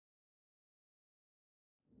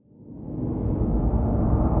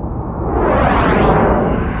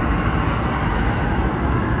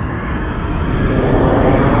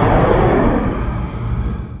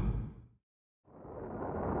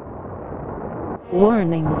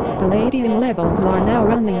Warning, palladium levels are now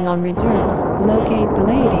running on reserve. Locate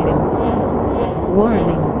palladium.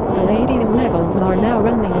 Warning, palladium levels are now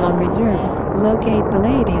running on reserve. Locate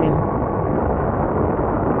palladium.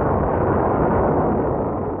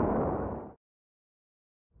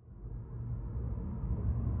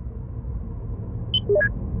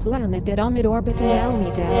 Planet at mid-orbital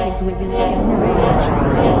altitude is within scanner range.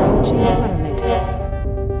 Approaching planet.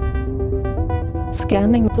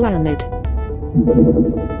 Scanning planet.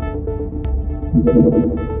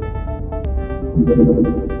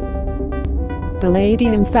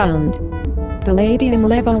 Palladium found. Palladium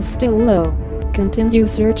levels still low. Continue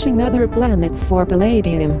searching other planets for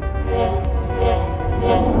palladium.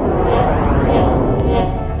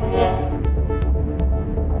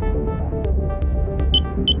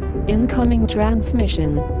 Incoming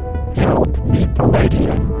transmission. Help, need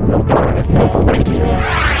palladium. No planet, no palladium.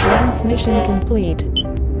 Transmission complete.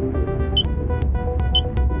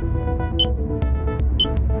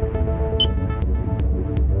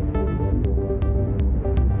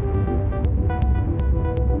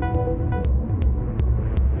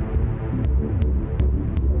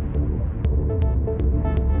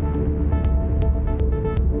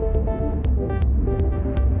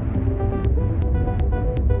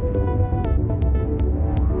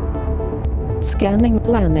 Scanning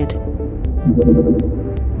planet.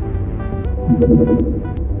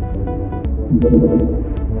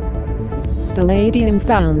 Palladium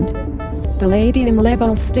found. Palladium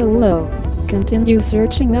levels still low. Continue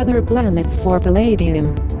searching other planets for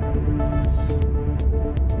palladium.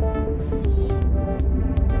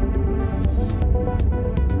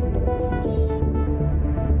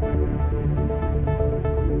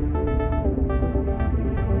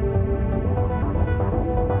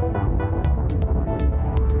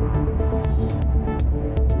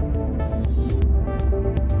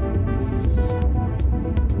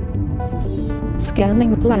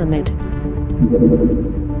 Scanning planet.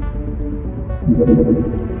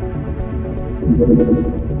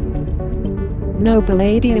 No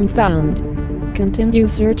palladium found. Continue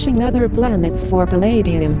searching other planets for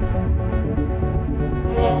palladium.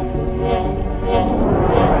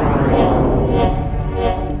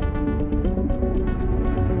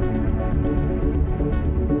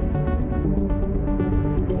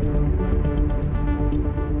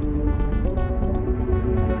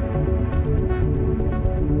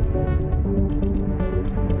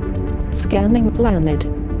 Scanning planet.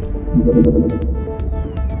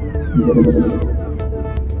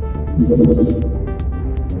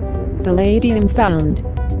 Palladium found.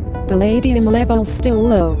 Palladium levels still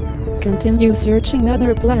low. Continue searching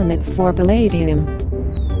other planets for palladium.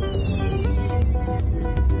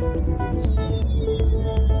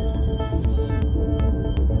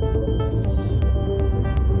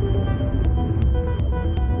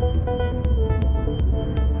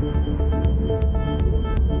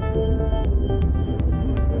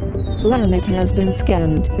 Planet has been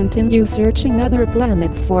scanned. Continue searching other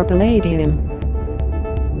planets for palladium.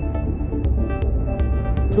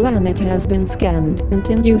 Planet has been scanned.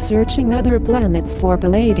 Continue searching other planets for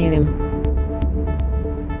palladium.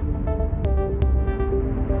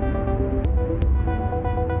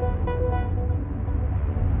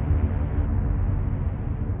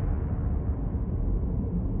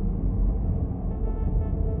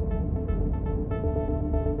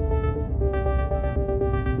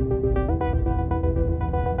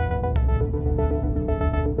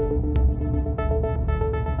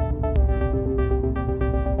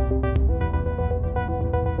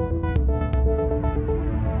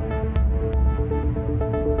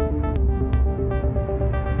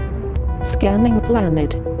 Scanning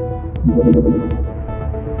planet.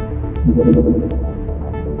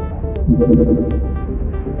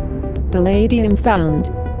 Palladium found.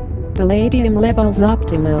 Palladium levels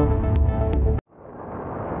optimal.